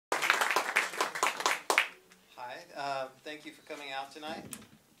Thank you for coming out tonight.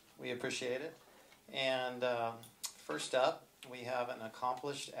 We appreciate it. And first up, we have an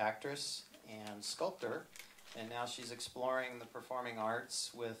accomplished actress and sculptor, and now she's exploring the performing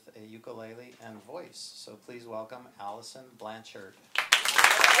arts with a ukulele and voice. So please welcome Alison Blanchard.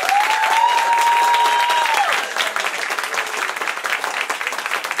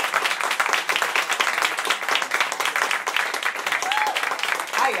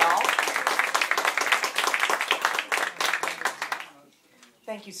 Hi, y'all.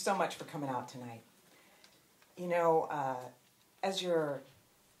 Thank you so much for coming out tonight. You know, as you're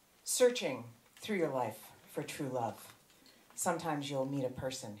searching through your life for true love, sometimes you'll meet a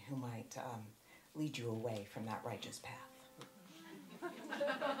person who might lead you away from that righteous path.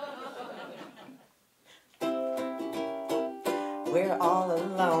 We're all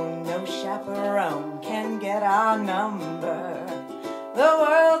alone, no chaperone can get our number. The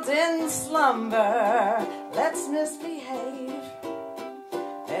world's in slumber, let's misbehave.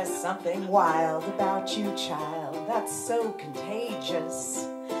 There's something wild about you, child, that's so contagious.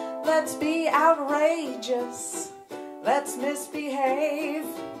 Let's be outrageous, let's misbehave.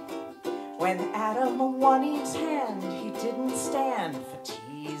 When Adam won Eve's hand, he didn't stand for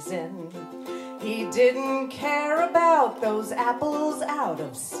teasing. He didn't care about those apples out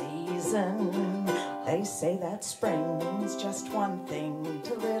of season. They say that spring means just one thing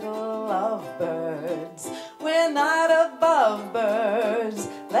to little lovebirds. We're not above birds,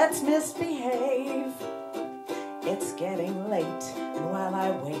 let's misbehave. It's getting late, and while I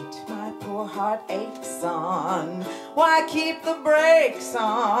wait, my poor heart aches on. Why keep the brakes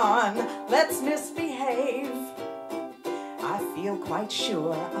on? Let's misbehave. I feel quite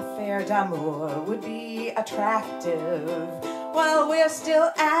sure a fair d'amour would be attractive. While we're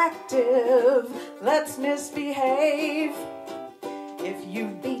still active, let's misbehave. If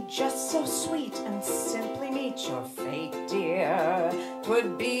you'd be just so sweet and simply meet your fate, dear,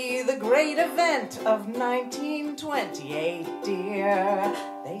 'twould be the great event of 1928, dear.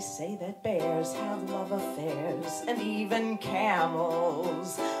 They say that bears have love affairs, and even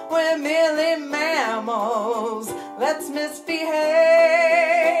camels. We're merely mammals, let's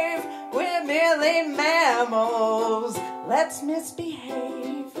misbehave. We're merely mammals, let's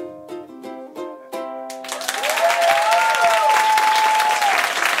misbehave.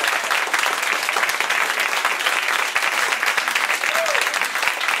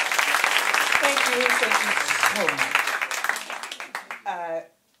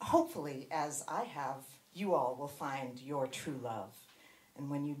 Hopefully, as I have, you all will find your true love. And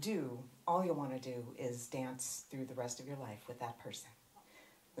when you do, all you'll want to do is dance through the rest of your life with that person.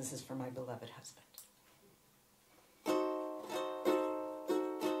 This is for my beloved husband.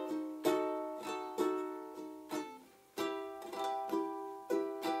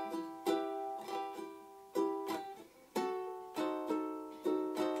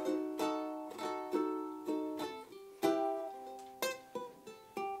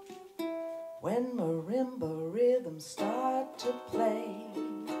 When marimba rhythms start to play,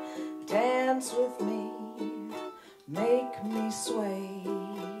 dance with me, make me sway.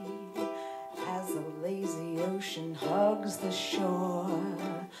 As the lazy ocean hugs the shore,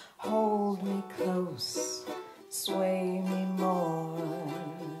 hold me close, sway me more.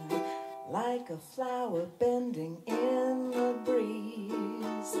 Like a flower bending in the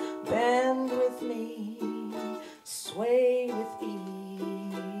breeze, bend with me, sway with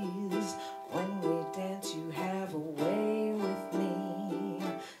ease. When we dance, you have a way with me.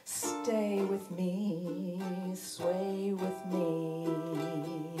 Stay with me, sway with me.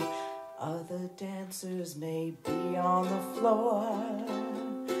 Other dancers may be on the floor,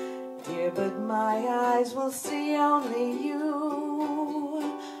 dear, but my eyes will see only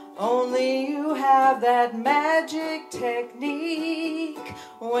you. Only you have that magic technique.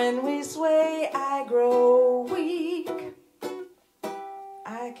 When we sway, I grow weak.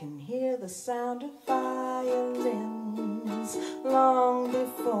 I can hear the sound of violins long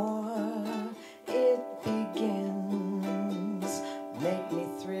before it begins. Make me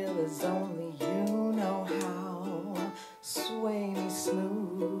thrill as only you know how. Sway me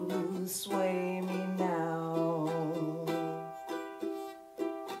smooth, sway me now.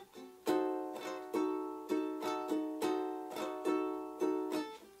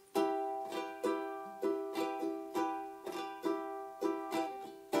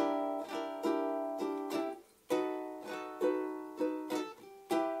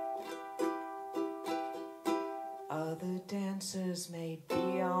 Other dancers may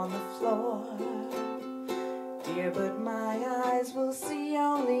be on the floor, dear, but my eyes will see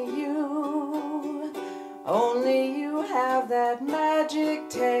only you. Only you have that magic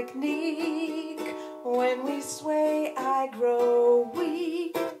technique. When we sway,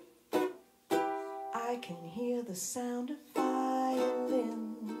 the sound